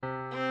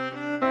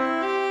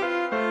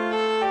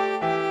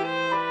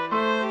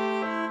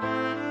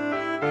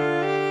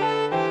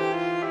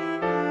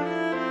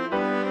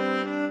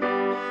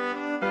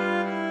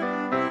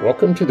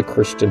Welcome to the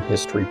Christian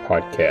History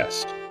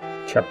Podcast,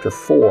 Chapter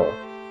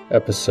 4,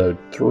 Episode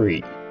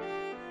 3.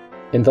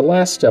 In the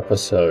last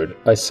episode,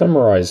 I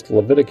summarized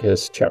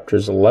Leviticus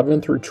chapters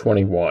 11 through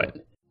 21,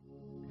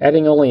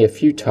 adding only a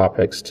few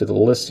topics to the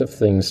list of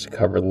things to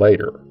cover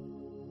later.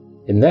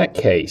 In that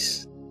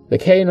case, the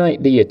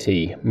Canaanite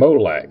deity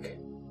Molech,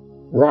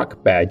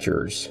 rock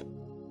badgers,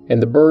 and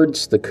the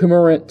birds the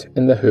cormorant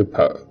and the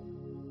hoopoe.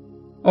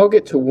 I'll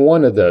get to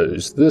one of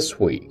those this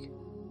week,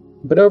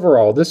 but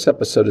overall this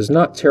episode is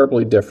not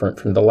terribly different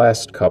from the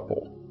last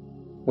couple,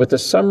 with a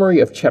summary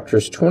of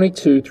chapters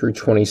 22 through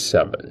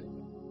 27,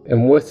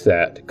 and with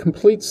that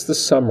completes the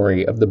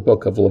summary of the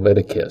book of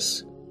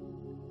Leviticus.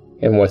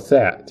 And with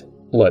that,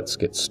 let's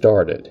get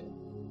started.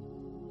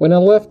 When I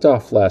left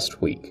off last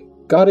week,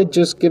 God had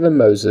just given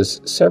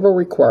Moses several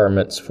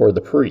requirements for the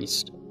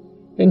priest.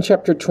 In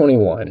chapter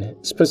 21,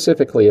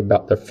 specifically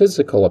about their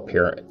physical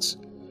appearance.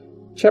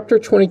 Chapter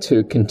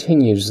 22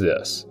 continues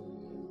this.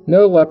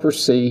 No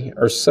leprosy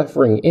or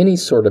suffering any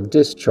sort of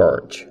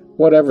discharge,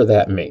 whatever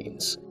that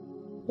means.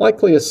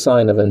 Likely a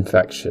sign of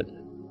infection.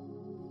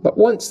 But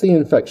once the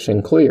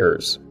infection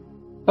clears,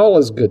 all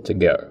is good to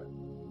go.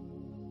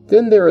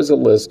 Then there is a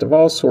list of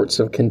all sorts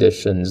of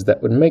conditions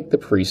that would make the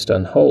priest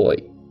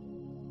unholy.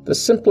 The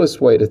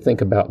simplest way to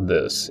think about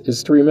this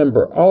is to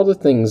remember all the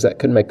things that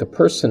could make a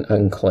person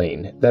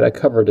unclean that I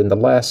covered in the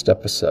last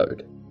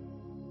episode.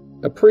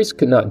 A priest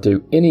cannot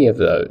do any of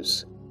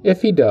those.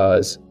 If he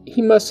does,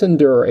 he must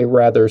endure a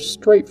rather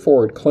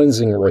straightforward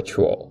cleansing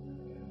ritual.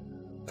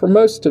 For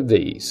most of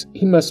these,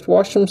 he must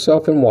wash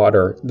himself in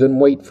water, then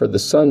wait for the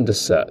sun to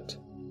set.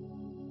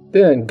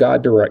 Then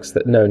God directs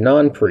that no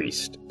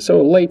non-priest, so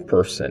a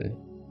layperson,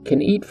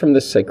 can eat from the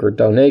sacred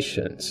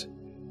donations.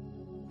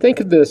 Think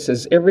of this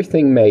as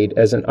everything made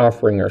as an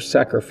offering or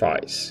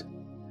sacrifice.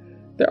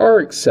 There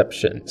are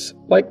exceptions,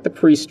 like the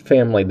priest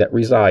family that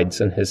resides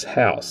in his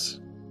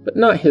house, but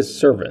not his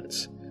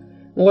servants,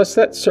 unless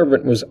that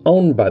servant was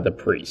owned by the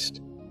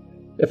priest.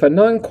 If a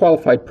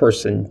non-qualified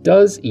person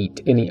does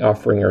eat any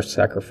offering or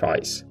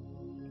sacrifice,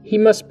 he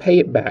must pay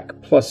it back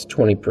plus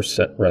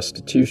 20%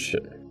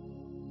 restitution.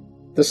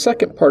 The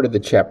second part of the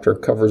chapter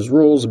covers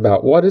rules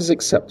about what is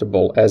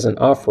acceptable as an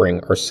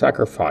offering or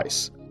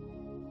sacrifice,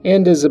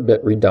 and is a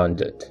bit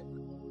redundant.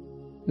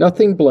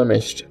 Nothing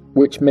blemished,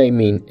 which may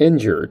mean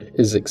injured,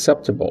 is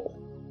acceptable.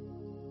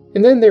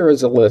 And then there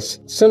is a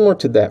list similar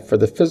to that for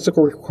the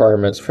physical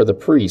requirements for the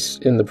priests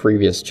in the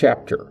previous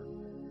chapter.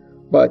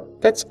 But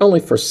that's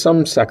only for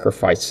some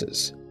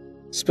sacrifices,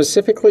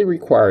 specifically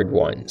required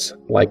ones,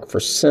 like for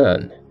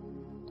sin.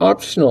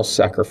 Optional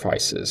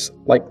sacrifices,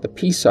 like the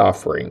peace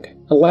offering,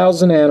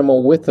 allows an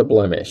animal with a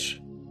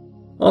blemish.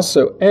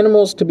 Also,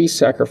 animals to be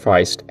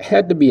sacrificed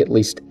had to be at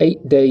least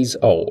 8 days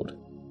old,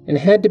 and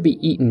had to be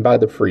eaten by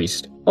the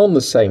priest on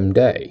the same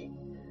day.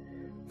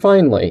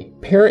 Finally,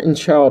 parent and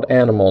child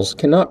animals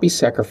cannot be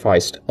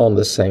sacrificed on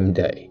the same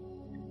day.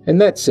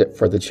 And that's it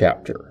for the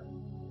chapter.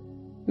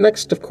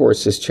 Next, of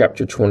course, is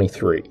chapter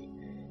 23,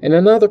 and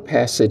another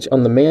passage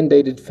on the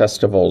mandated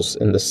festivals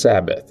and the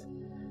Sabbath,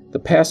 the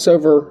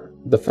Passover,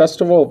 the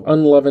Festival of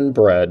Unleavened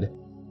Bread,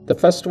 the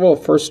Festival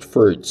of First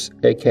Fruits,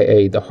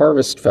 aka the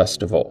Harvest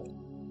Festival,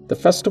 the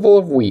Festival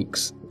of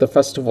Weeks, the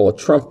Festival of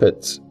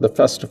Trumpets, the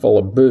Festival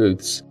of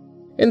Booths,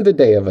 and the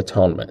Day of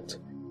Atonement.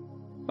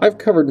 I've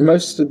covered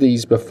most of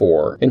these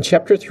before in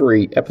Chapter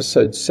 3,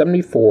 Episodes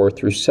 74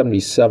 through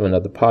 77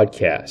 of the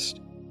podcast.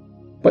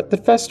 But the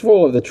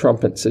Festival of the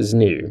Trumpets is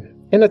new,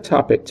 and a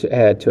topic to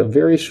add to a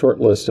very short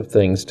list of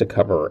things to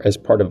cover as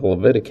part of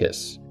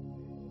Leviticus.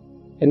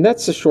 And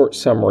that's a short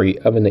summary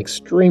of an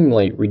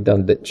extremely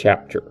redundant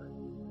chapter.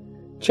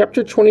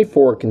 Chapter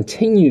 24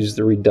 continues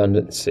the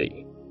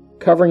redundancy,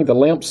 covering the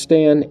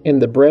lampstand and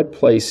the bread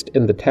placed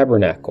in the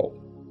tabernacle,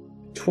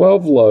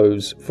 12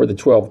 loaves for the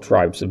 12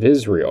 tribes of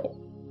Israel.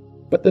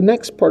 But the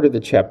next part of the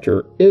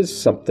chapter is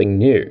something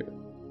new,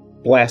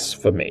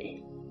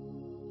 blasphemy.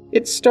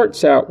 It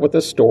starts out with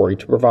a story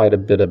to provide a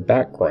bit of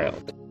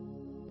background.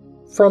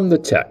 From the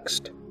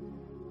text,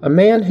 a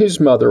man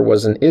whose mother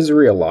was an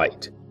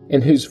Israelite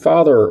and whose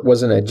father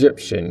was an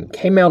Egyptian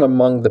came out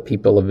among the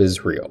people of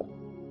Israel.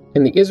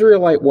 And the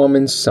Israelite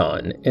woman's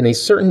son and a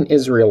certain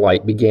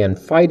Israelite began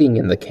fighting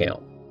in the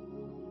camp.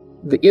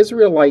 The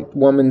Israelite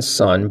woman's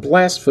son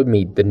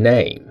blasphemed the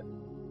name.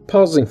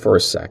 Pausing for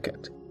a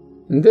second.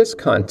 In this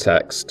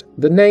context,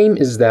 the name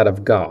is that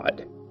of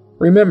God.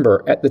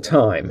 Remember, at the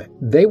time,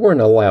 they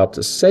weren't allowed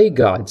to say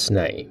God's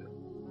name.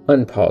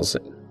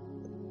 Unpausing.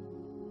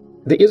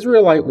 The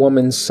Israelite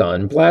woman's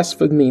son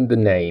blasphemed the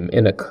name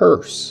in a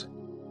curse,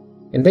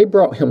 and they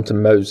brought him to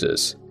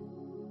Moses.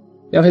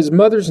 Now his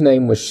mother's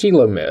name was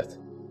Shelomith,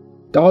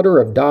 daughter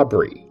of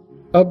Dabri,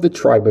 of the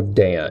tribe of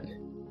Dan,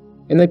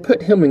 and they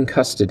put him in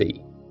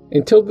custody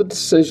until the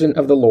decision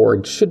of the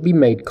Lord should be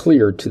made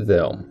clear to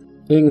them."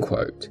 End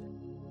quote.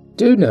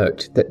 Do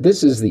note that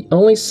this is the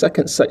only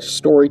second such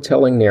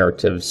storytelling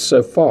narrative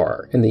so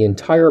far in the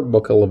entire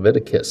book of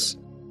Leviticus.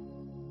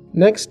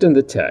 Next in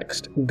the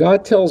text,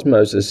 God tells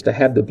Moses to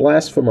have the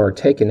blasphemer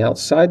taken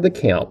outside the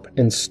camp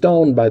and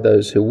stoned by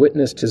those who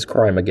witnessed his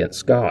crime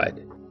against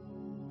God.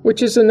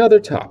 Which is another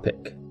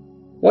topic.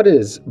 What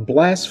is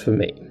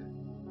blasphemy?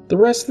 The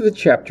rest of the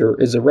chapter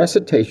is a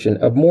recitation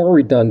of more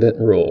redundant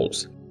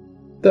rules,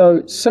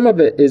 though some of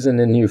it is in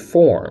a new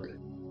form.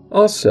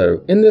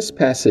 Also, in this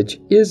passage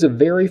is a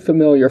very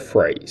familiar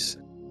phrase.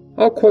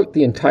 I'll quote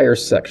the entire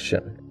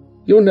section.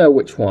 You'll know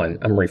which one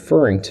I'm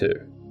referring to.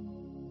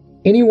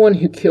 Anyone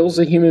who kills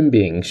a human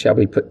being shall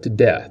be put to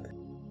death.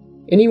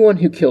 Anyone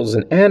who kills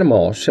an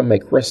animal shall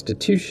make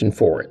restitution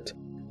for it,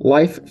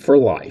 life for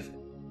life.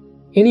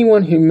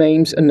 Anyone who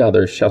maims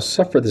another shall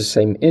suffer the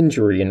same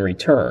injury in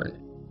return.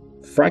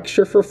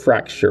 Fracture for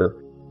fracture,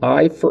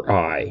 eye for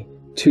eye,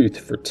 tooth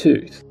for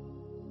tooth.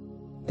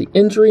 The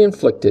injury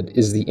inflicted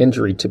is the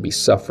injury to be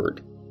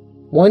suffered.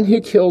 One who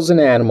kills an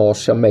animal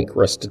shall make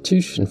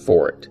restitution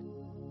for it.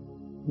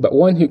 But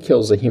one who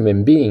kills a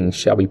human being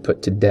shall be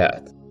put to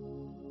death.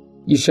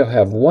 You shall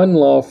have one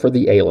law for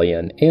the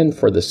alien and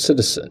for the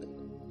citizen."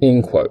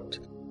 End quote.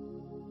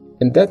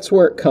 And that's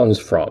where it comes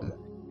from,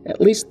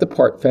 at least the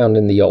part found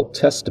in the Old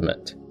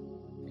Testament.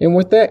 And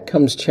with that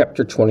comes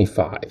chapter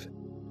 25,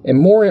 and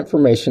more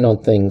information on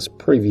things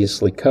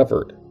previously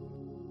covered.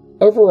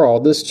 Overall,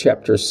 this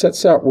chapter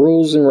sets out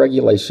rules and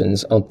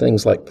regulations on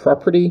things like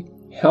property,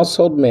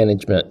 household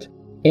management,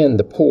 and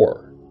the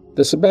poor,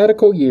 the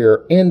sabbatical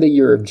year, and the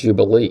year of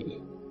Jubilee.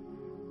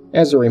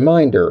 As a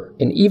reminder,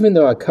 and even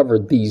though I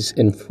covered these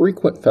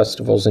infrequent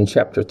festivals in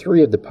chapter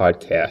 3 of the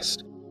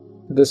podcast,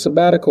 the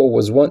sabbatical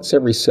was once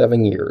every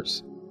 7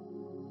 years,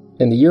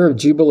 and the year of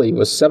Jubilee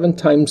was 7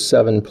 times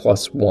 7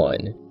 plus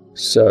 1,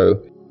 so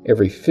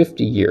every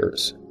 50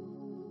 years.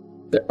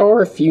 There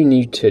are a few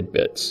new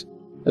tidbits,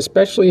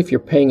 especially if you're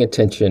paying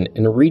attention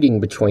and reading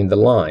between the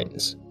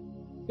lines.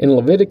 In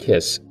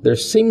Leviticus, there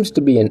seems to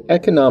be an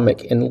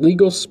economic and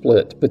legal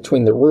split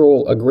between the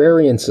rural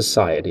agrarian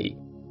society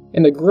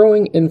and a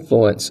growing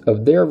influence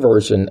of their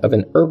version of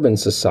an urban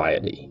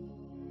society.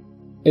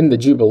 In the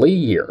Jubilee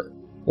year,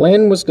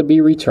 land was to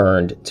be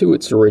returned to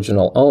its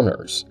original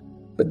owners,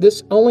 but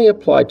this only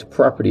applied to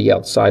property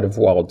outside of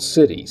walled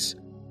cities.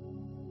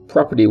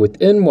 Property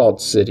within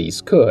walled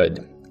cities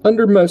could,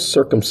 under most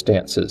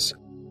circumstances,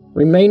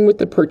 remain with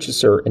the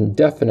purchaser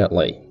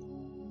indefinitely.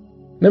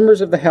 Members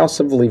of the House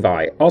of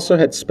Levi also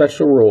had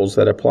special rules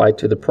that applied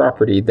to the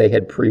property they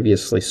had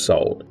previously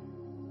sold.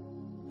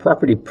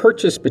 Property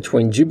purchased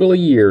between Jubilee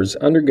years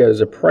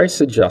undergoes a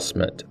price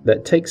adjustment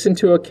that takes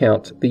into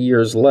account the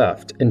years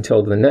left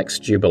until the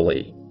next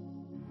Jubilee.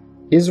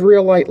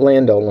 Israelite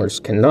landowners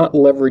cannot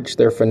leverage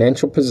their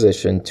financial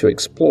position to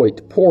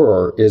exploit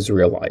poorer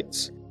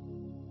Israelites.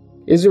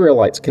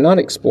 Israelites cannot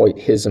exploit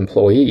his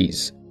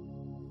employees,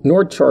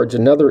 nor charge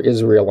another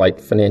Israelite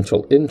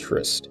financial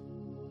interest.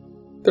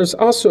 There's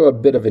also a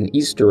bit of an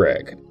Easter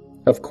egg,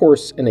 of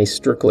course in a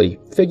strictly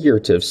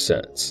figurative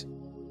sense.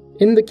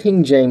 In the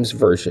King James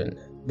Version,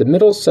 the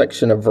middle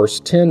section of verse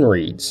 10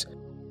 reads,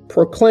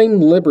 "Proclaim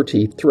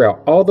liberty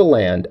throughout all the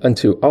land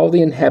unto all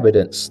the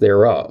inhabitants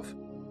thereof."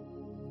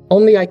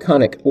 On the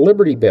iconic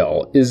Liberty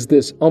Bell is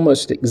this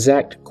almost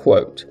exact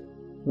quote,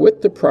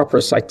 with the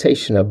proper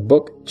citation of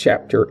book,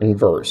 chapter, and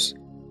verse.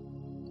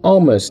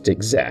 Almost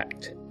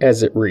exact,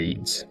 as it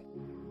reads,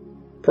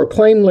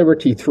 "Proclaim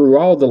liberty through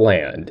all the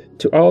land,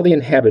 to all the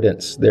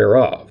inhabitants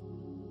thereof."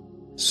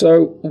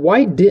 So,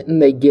 why didn't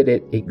they get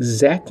it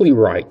exactly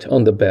right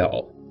on the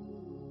bell?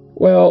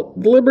 Well,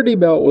 the Liberty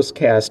Bell was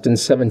cast in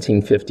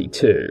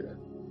 1752,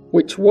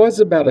 which was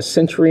about a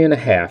century and a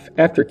half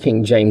after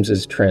King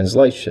James's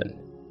translation.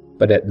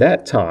 But at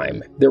that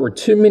time, there were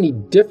too many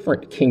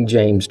different King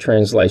James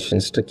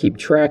translations to keep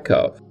track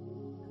of.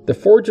 The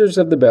forgers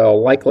of the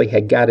bell likely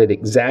had got it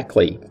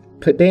exactly,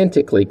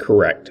 pedantically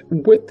correct,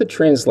 with the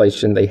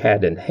translation they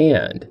had in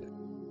hand.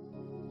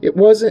 It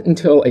wasn't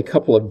until a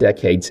couple of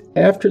decades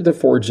after the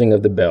forging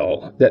of the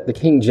bell that the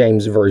King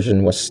James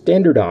Version was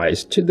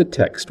standardized to the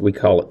text we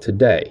call it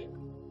today.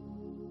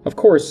 Of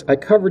course, I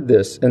covered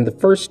this in the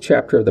first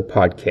chapter of the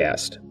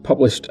podcast,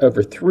 published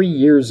over 3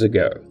 years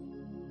ago.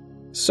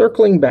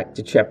 Circling back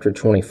to chapter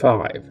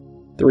 25,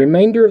 the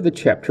remainder of the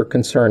chapter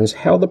concerns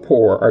how the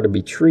poor are to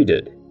be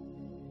treated.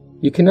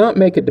 You cannot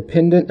make a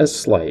dependent a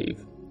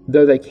slave,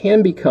 though they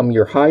can become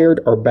your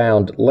hired or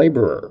bound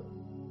laborer.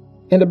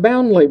 And a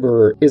bound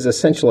laborer is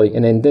essentially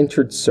an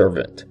indentured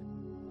servant,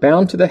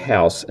 bound to the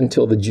house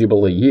until the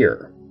Jubilee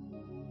year.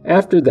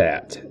 After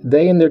that,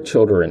 they and their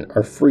children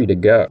are free to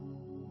go.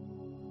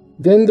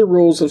 Then the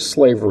rules of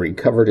slavery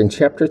covered in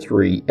chapter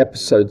 3,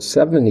 episode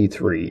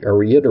 73 are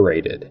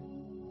reiterated.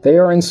 They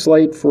are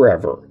enslaved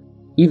forever.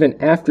 Even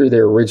after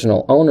their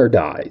original owner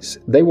dies,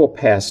 they will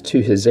pass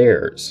to his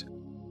heirs.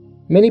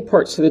 Many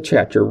parts of the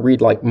chapter read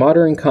like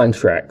modern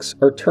contracts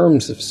or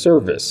terms of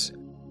service.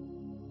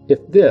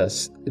 If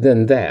this,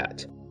 then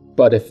that.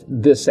 But if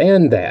this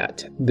and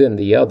that, then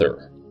the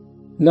other.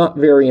 Not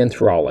very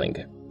enthralling,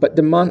 but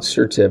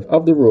demonstrative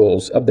of the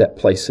rules of that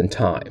place and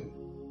time.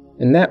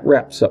 And that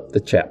wraps up the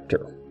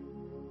chapter.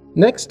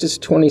 Next is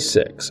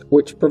 26,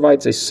 which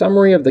provides a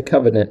summary of the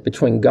covenant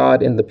between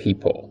God and the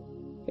people,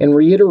 and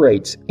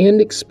reiterates and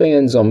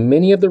expands on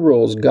many of the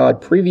rules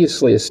God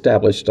previously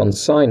established on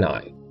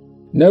Sinai.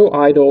 No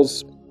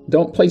idols,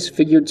 don't place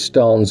figured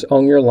stones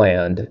on your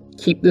land,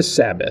 keep the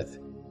Sabbath.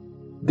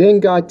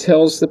 Then God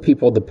tells the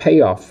people the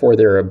payoff for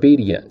their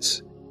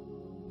obedience.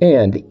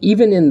 And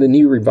even in the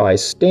New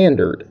Revised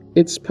Standard,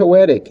 it's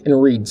poetic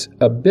and reads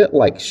a bit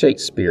like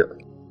Shakespeare.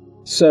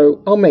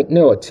 So I'll make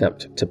no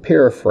attempt to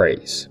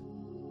paraphrase.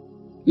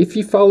 If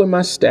you follow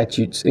my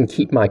statutes and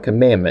keep my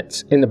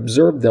commandments and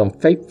observe them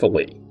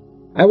faithfully,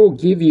 I will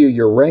give you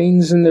your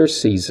rains in their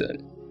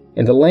season,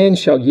 and the land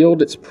shall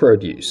yield its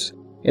produce,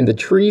 and the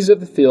trees of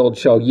the field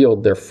shall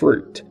yield their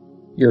fruit.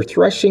 Your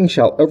threshing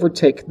shall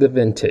overtake the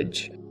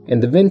vintage,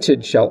 and the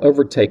vintage shall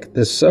overtake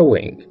the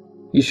sowing.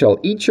 You shall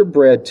eat your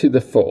bread to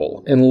the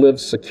full, and live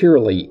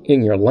securely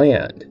in your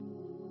land.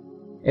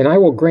 And I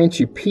will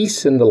grant you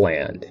peace in the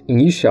land, and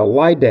you shall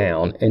lie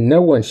down, and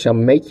no one shall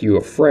make you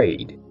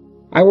afraid.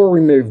 I will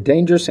remove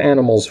dangerous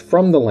animals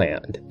from the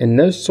land, and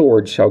no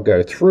sword shall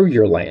go through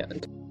your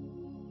land.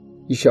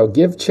 You shall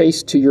give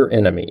chase to your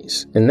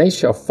enemies, and they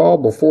shall fall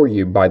before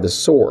you by the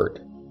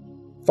sword.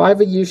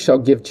 5 of you shall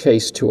give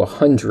chase to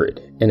 100,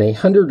 and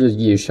 100 of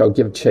you shall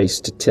give chase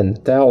to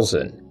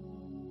 10,000.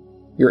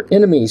 Your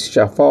enemies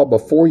shall fall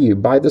before you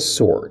by the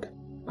sword.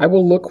 I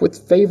will look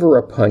with favor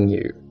upon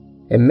you,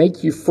 and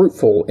make you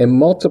fruitful and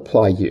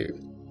multiply you,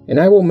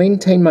 and I will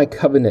maintain my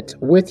covenant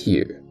with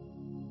you.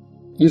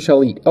 You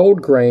shall eat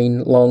old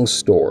grain long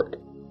stored,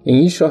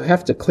 and you shall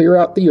have to clear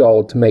out the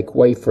old to make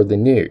way for the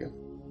new.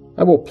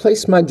 I will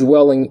place my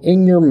dwelling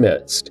in your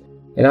midst,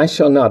 and I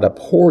shall not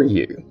abhor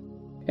you.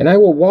 And I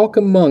will walk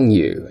among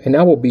you, and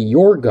I will be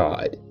your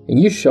God, and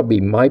you shall be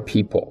my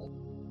people.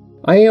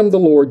 I am the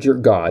Lord your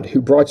God,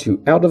 who brought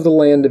you out of the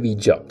land of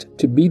Egypt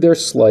to be their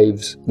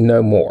slaves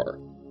no more.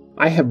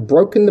 I have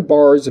broken the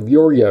bars of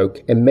your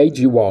yoke and made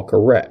you walk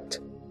erect."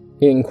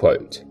 End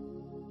quote.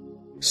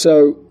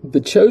 So, the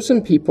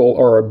chosen people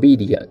are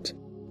obedient,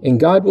 and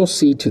God will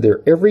see to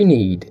their every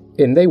need,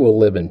 and they will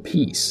live in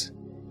peace.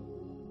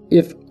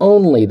 If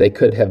only they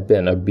could have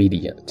been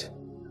obedient.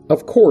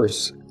 Of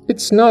course,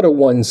 it's not a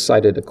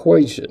one-sided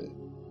equation.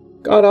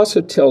 God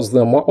also tells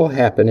them what will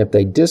happen if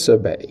they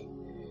disobey.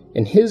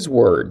 In His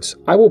words,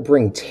 "I will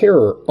bring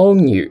terror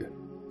on you,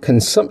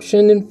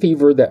 consumption and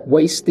fever that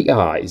waste the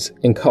eyes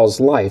and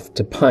cause life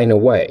to pine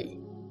away.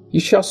 You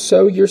shall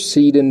sow your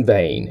seed in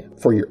vain,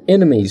 for your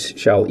enemies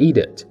shall eat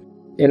it.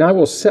 And I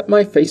will set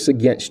my face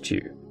against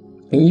you,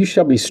 and you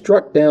shall be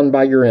struck down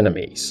by your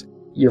enemies.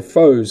 Your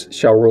foes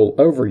shall rule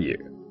over you.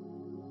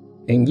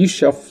 And you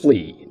shall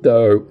flee,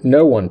 though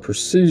no one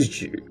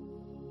pursues you.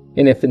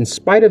 And if in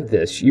spite of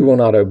this you will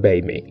not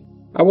obey me,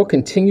 I will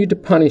continue to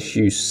punish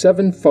you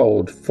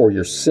sevenfold for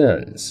your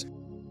sins.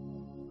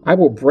 I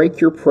will break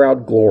your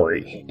proud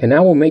glory, and I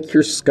will make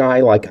your sky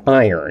like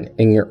iron,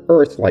 and your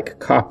earth like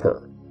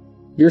copper.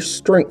 Your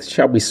strength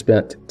shall be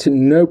spent to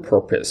no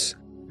purpose.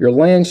 Your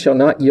land shall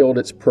not yield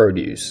its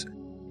produce,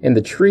 and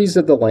the trees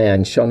of the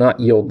land shall not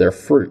yield their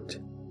fruit.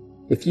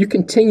 If you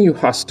continue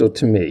hostile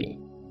to me,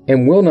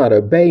 and will not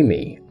obey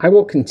me, I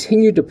will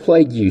continue to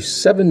plague you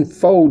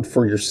sevenfold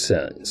for your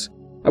sins.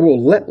 I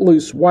will let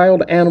loose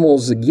wild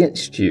animals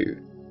against you,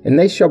 and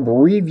they shall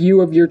bereave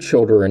you of your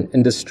children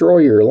and destroy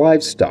your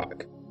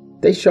livestock.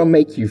 They shall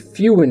make you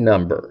few in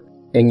number,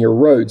 and your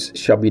roads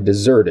shall be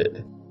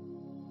deserted."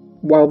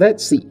 While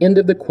that's the end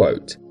of the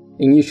quote,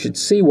 and you should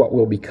see what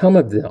will become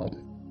of them,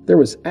 there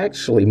was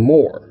actually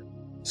more.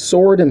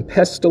 Sword and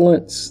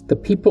pestilence, the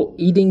people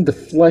eating the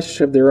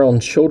flesh of their own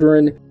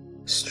children,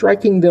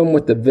 striking them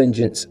with a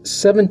vengeance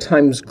 7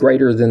 times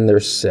greater than their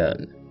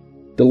sin,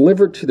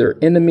 delivered to their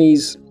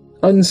enemies,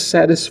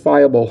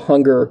 unsatisfiable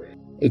hunger,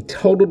 a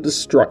total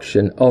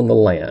destruction on the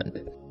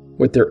land,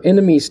 with their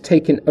enemies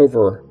taken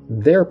over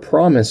their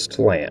promised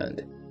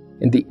land,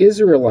 and the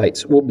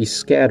Israelites will be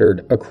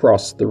scattered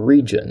across the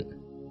region.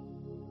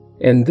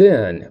 And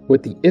then,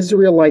 with the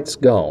Israelites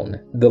gone,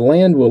 the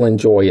land will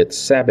enjoy its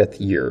Sabbath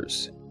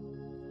years.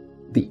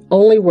 The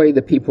only way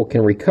the people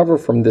can recover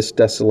from this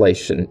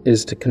desolation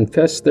is to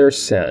confess their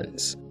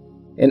sins,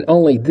 and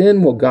only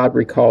then will God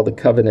recall the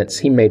covenants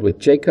He made with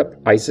Jacob,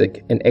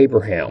 Isaac, and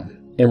Abraham,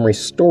 and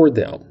restore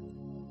them.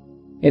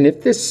 And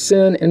if this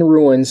sin and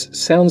ruins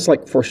sounds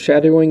like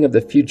foreshadowing of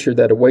the future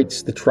that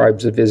awaits the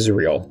tribes of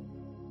Israel,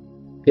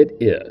 it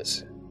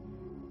is.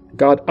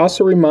 God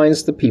also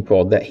reminds the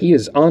people that He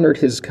has honored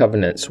His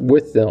covenants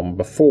with them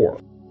before.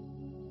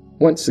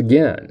 Once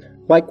again,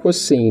 like was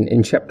seen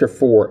in chapter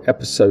 4,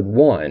 episode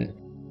 1,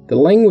 the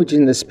language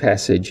in this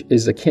passage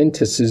is akin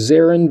to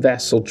suzerain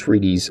vassal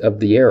treaties of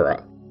the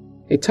era,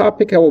 a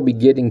topic I will be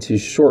getting to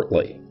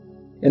shortly.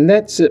 And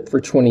that's it for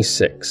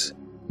 26,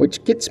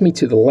 which gets me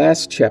to the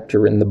last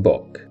chapter in the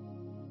book.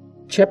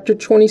 Chapter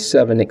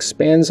 27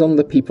 expands on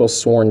the people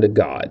sworn to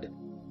God,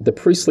 the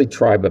priestly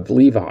tribe of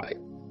Levi.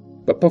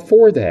 But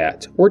before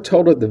that, we're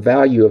told of the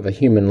value of a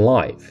human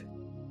life,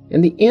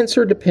 and the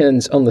answer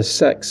depends on the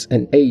sex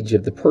and age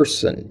of the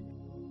person.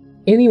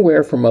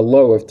 anywhere from a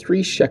low of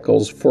 3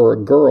 shekels for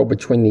a girl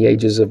between the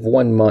ages of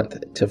 1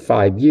 month to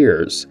 5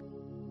 years,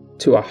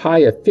 to a high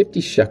of 50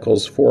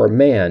 shekels for a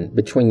man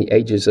between the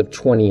ages of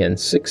 20 and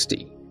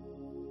 60.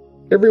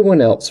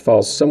 Everyone else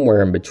falls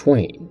somewhere in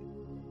between.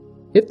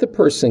 If the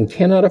person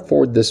cannot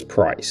afford this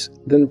price,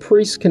 then the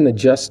priest can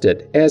adjust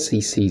it as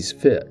he sees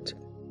fit.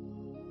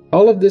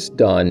 All of this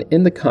done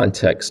in the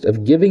context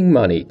of giving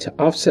money to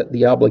offset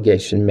the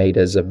obligation made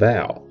as a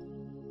vow,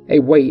 a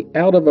way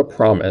out of a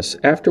promise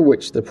after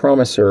which the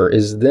promiser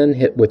is then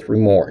hit with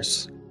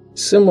remorse,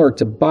 similar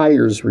to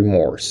buyer's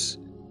remorse,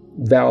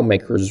 vow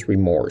maker's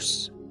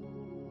remorse.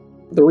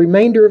 The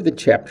remainder of the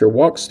chapter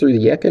walks through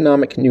the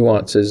economic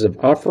nuances of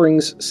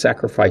offerings,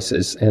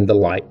 sacrifices, and the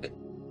like.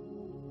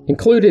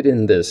 Included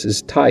in this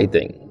is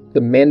tithing,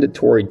 the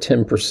mandatory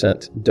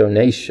 10%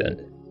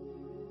 donation.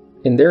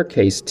 In their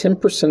case,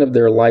 10% of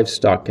their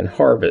livestock and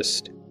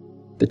harvest,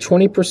 the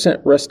 20%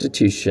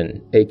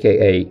 restitution,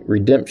 aka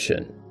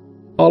redemption.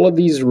 All of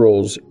these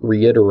rules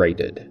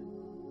reiterated.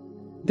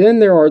 Then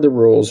there are the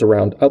rules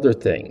around other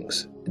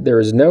things. There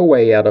is no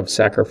way out of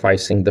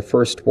sacrificing the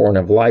firstborn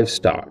of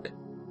livestock.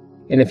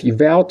 And if you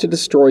vow to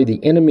destroy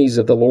the enemies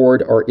of the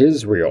Lord or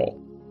Israel,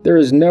 there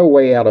is no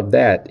way out of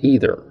that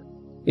either.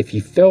 If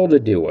you fail to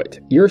do it,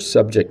 you're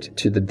subject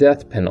to the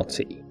death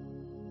penalty.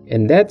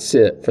 And that's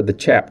it for the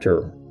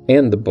chapter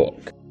and the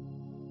book.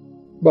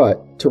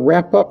 But to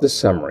wrap up the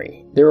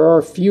summary, there are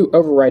a few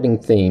overriding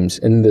themes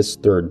in this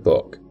third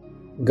book.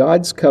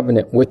 God's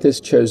covenant with His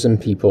chosen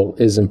people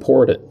is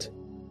important,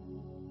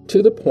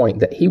 to the point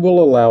that He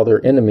will allow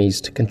their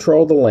enemies to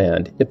control the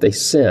land if they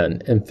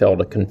sin and fail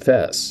to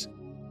confess.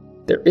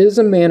 There is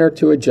a manner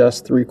to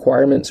adjust the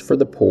requirements for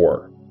the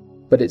poor,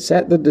 but it's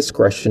at the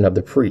discretion of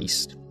the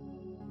priest.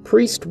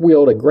 Priests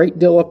wield a great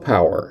deal of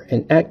power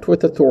and act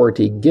with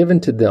authority given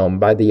to them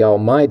by the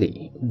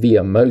Almighty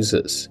via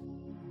Moses.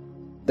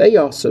 They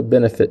also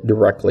benefit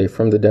directly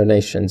from the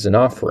donations and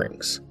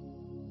offerings.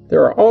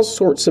 There are all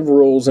sorts of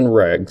rules and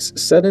regs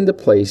set into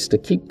place to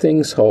keep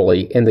things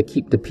holy and to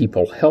keep the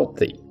people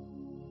healthy.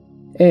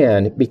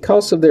 And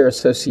because of their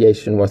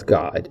association with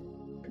God,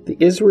 the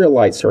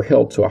Israelites are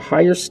held to a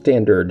higher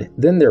standard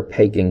than their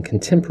pagan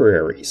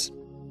contemporaries.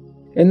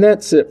 And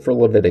that's it for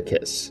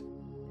Leviticus.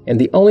 And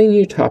the only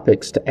new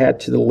topics to add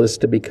to the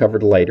list to be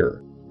covered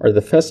later are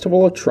the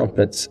Festival of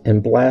Trumpets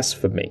and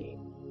blasphemy.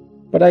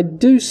 But I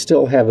do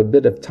still have a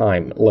bit of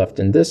time left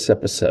in this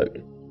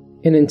episode,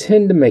 and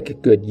intend to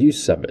make good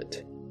use of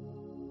it.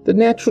 The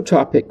natural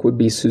topic would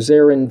be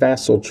suzerain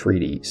vassal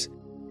treaties.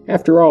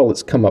 After all,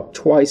 it's come up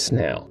twice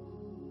now.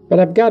 But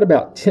I've got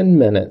about 10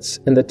 minutes,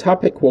 and the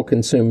topic will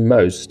consume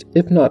most,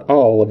 if not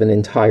all, of an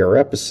entire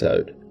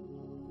episode.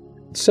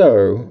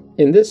 So,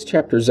 in this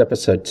chapter's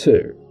episode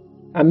 2,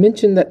 I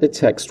mentioned that the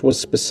text was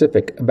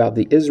specific about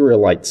the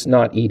Israelites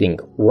not eating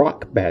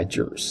rock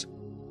badgers.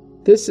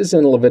 This is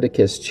in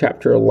Leviticus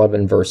chapter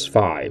 11 verse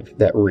 5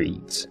 that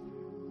reads,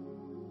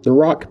 "The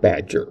rock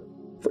badger,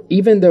 for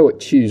even though it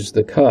chews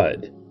the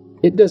cud,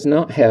 it does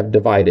not have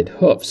divided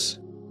hoofs.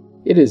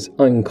 It is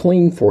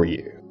unclean for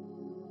you."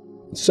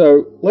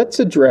 So let's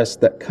address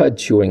that cud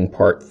chewing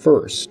part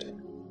first.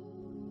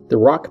 The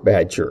rock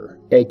badger,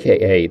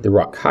 aka the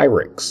rock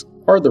hyrax,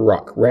 or the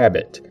rock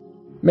rabbit,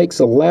 makes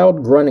a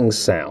loud grunting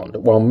sound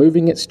while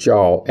moving its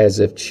jaw as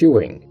if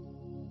chewing.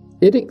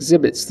 It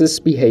exhibits this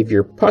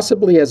behavior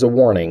possibly as a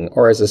warning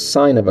or as a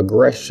sign of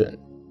aggression,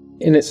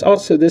 and it's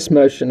also this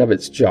motion of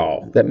its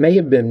jaw that may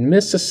have been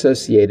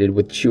misassociated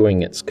with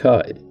chewing its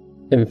cud.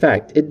 In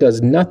fact, it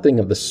does nothing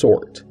of the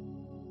sort.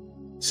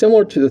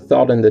 Similar to the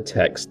thought in the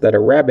text that a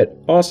rabbit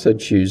also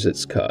chews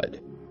its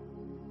cud.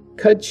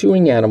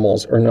 Cud-chewing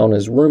animals are known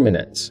as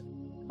ruminants.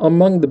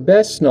 Among the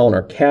best known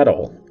are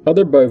cattle,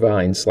 other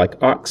bovines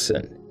like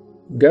oxen,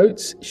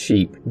 goats,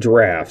 sheep,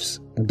 giraffes,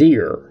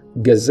 deer,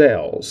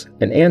 gazelles,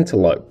 and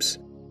antelopes,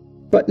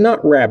 but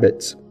not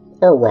rabbits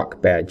or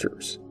rock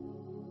badgers.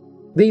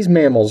 These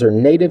mammals are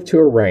native to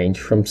a range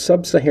from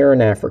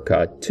sub-Saharan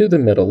Africa to the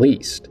Middle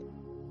East,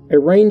 a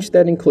range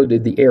that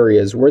included the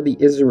areas where the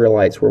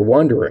Israelites were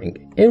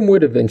wandering and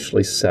would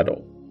eventually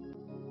settle.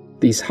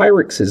 These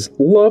hyraxes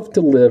love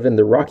to live in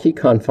the rocky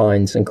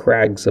confines and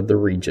crags of the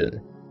region,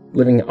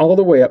 living all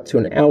the way up to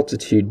an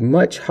altitude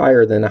much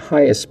higher than the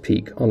highest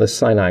peak on the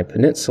Sinai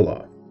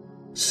Peninsula.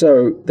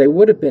 So they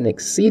would have been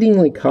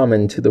exceedingly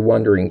common to the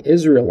wandering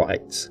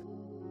Israelites,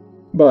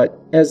 but,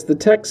 as the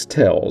text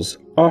tells,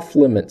 off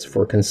limits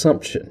for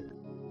consumption.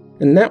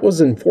 And that was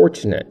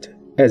unfortunate,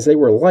 as they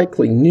were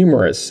likely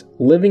numerous,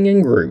 living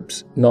in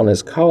groups known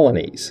as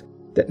colonies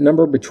that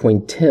number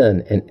between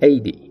 10 and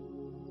 80.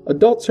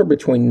 Adults are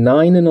between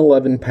 9 and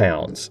 11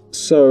 pounds,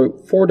 so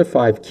 4 to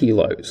 5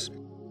 kilos,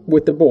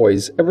 with the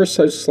boys ever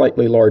so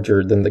slightly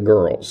larger than the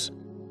girls.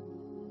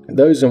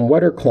 Those in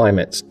wetter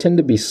climates tend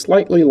to be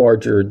slightly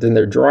larger than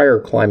their drier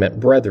climate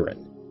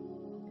brethren,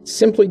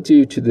 simply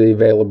due to the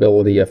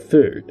availability of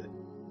food.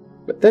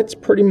 But that's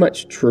pretty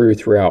much true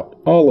throughout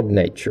all of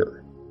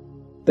nature.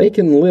 They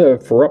can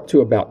live for up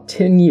to about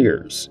 10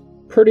 years,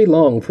 pretty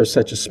long for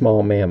such a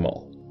small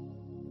mammal.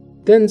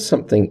 Then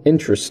something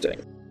interesting.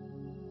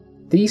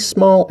 These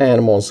small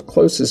animals'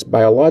 closest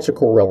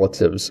biological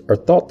relatives are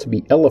thought to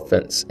be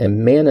elephants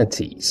and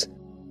manatees.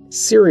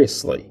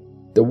 Seriously,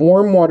 the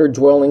warm water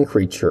dwelling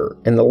creature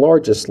and the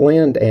largest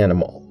land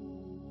animal.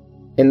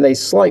 And they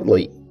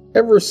slightly,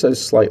 ever so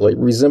slightly,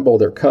 resemble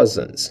their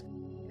cousins,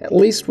 at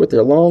least with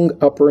their long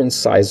upper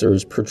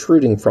incisors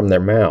protruding from their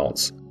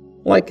mouths,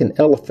 like an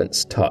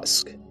elephant's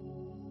tusk.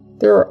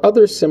 There are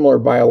other similar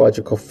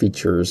biological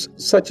features,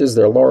 such as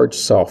their large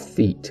soft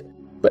feet,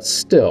 but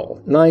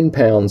still 9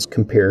 pounds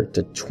compared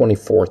to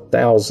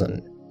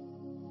 24,000.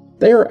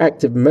 They are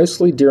active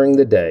mostly during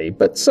the day,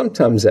 but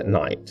sometimes at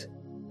night.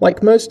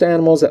 Like most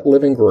animals that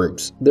live in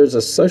groups, there's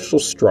a social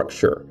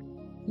structure,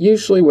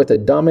 usually with a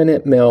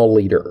dominant male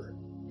leader.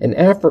 In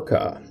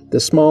Africa,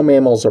 the small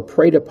mammals are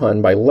preyed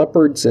upon by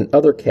leopards and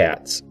other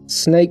cats,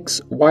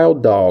 snakes,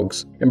 wild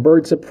dogs, and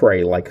birds of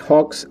prey like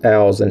hawks,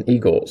 owls, and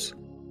eagles.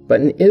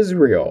 But in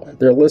Israel,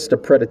 their list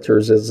of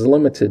predators is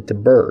limited to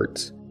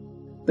birds.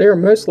 They are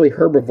mostly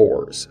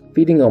herbivores,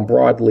 feeding on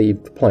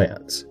broad-leaved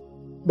plants.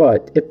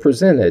 But, if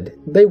presented,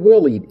 they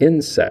will eat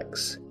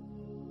insects.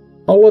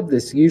 All of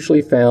this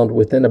usually found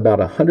within about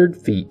 100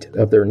 feet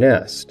of their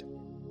nest.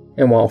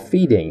 And while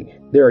feeding,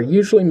 there are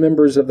usually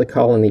members of the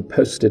colony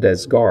posted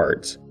as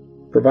guards,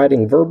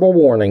 providing verbal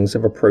warnings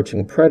of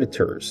approaching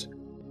predators.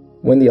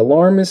 When the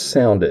alarm is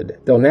sounded,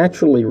 they'll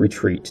naturally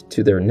retreat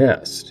to their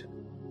nest.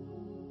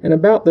 And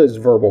about those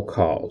verbal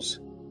calls,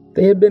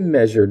 they have been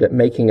measured at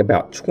making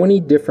about 20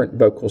 different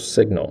vocal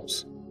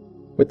signals,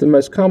 with the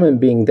most common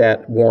being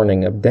that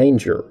warning of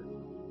danger,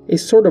 a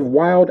sort of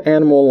wild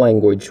animal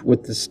language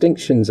with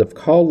distinctions of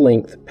call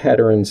length,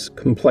 patterns,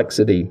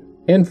 complexity,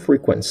 and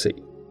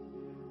frequency.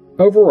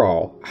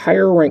 Overall,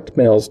 higher-ranked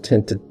males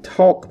tend to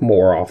talk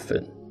more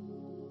often.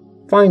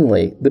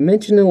 Finally, the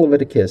mention in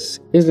Leviticus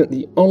isn't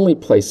the only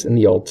place in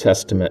the Old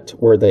Testament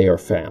where they are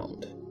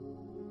found.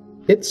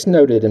 It's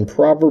noted in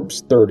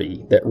Proverbs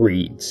 30 that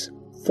reads,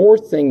 4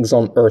 things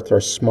on earth are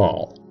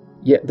small,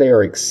 yet they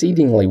are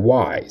exceedingly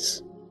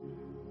wise.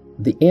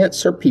 The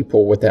ants are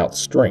people without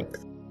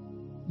strength,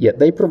 yet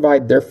they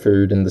provide their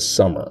food in the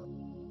summer.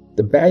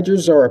 The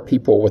badgers are a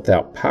people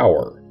without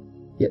power,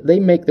 yet they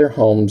make their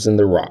homes in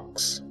the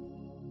rocks.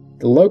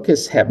 The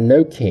locusts have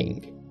no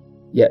king,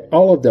 yet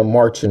all of them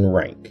march in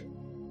rank.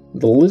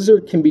 The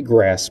lizard can be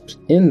grasped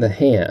in the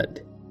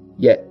hand,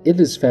 yet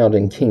it is found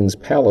in kings'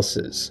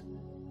 palaces.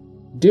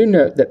 Do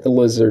note that the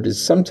lizard is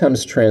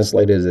sometimes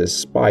translated as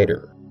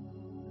spider.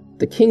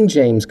 The King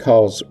James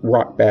calls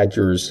rock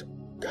badgers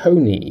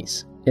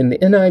conies, and the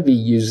NIV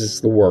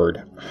uses the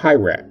word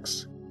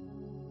hyrax,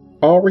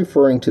 all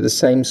referring to the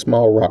same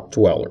small rock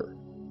dweller.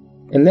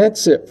 And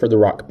that's it for the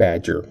rock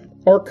badger,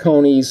 or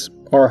conies,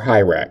 or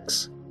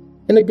hyrax,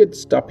 and a good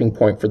stopping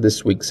point for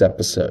this week's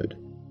episode.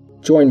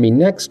 Join me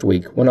next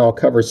week when I'll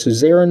cover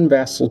suzerain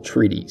vassal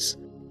treaties.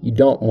 You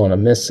don't want to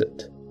miss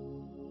it.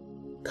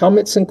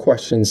 Comments and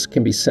questions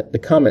can be sent to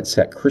comments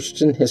at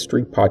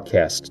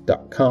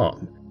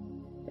christianhistorypodcast.com.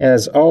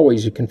 As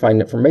always, you can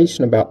find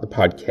information about the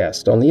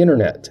podcast on the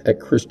internet at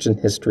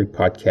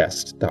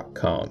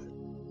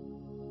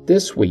christianhistorypodcast.com.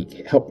 This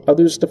week, help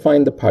others to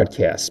find the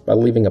podcast by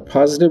leaving a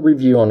positive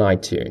review on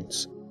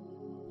iTunes.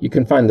 You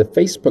can find the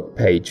Facebook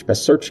page by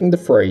searching the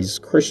phrase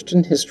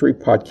Christian History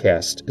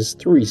Podcast as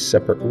 3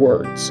 separate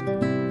words.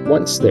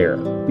 Once there,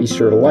 be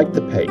sure to like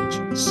the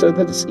page so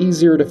that it's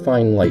easier to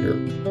find later.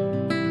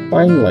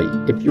 Finally,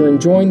 if you're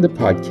enjoying the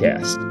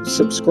podcast,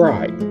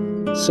 subscribe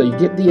so you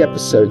get the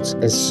episodes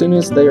as soon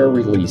as they are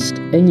released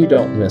and you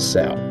don't miss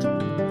out.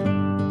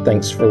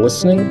 Thanks for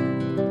listening,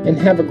 and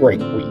have a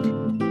great week.